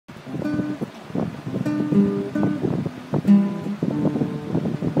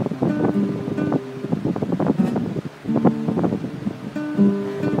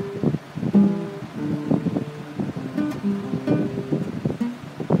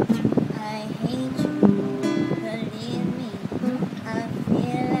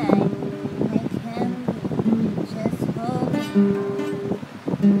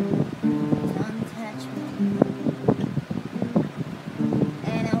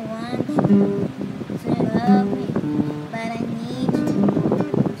to love me, but I need you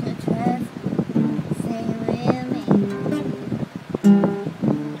to trust me. Stay with me,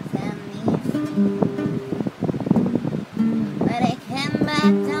 'cause I miss you. But I can't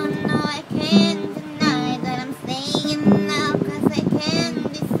back down, no I can't deny that I'm staying now, 'cause I can't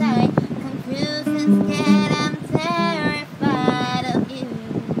decide. Confused and scared, I'm terrified of you.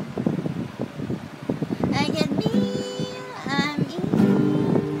 I get me, I'm in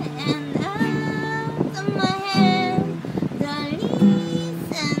and out of my head. Don't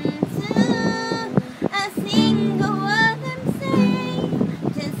listen to a single word I'm saying.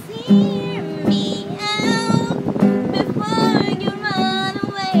 Just hear me out before you run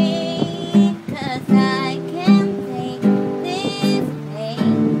away. 'Cause I can't take this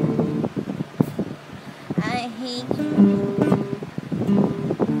pain. I hate you,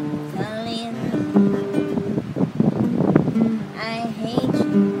 darling. I hate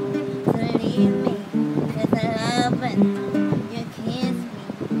you to leave me, 'cause I love it.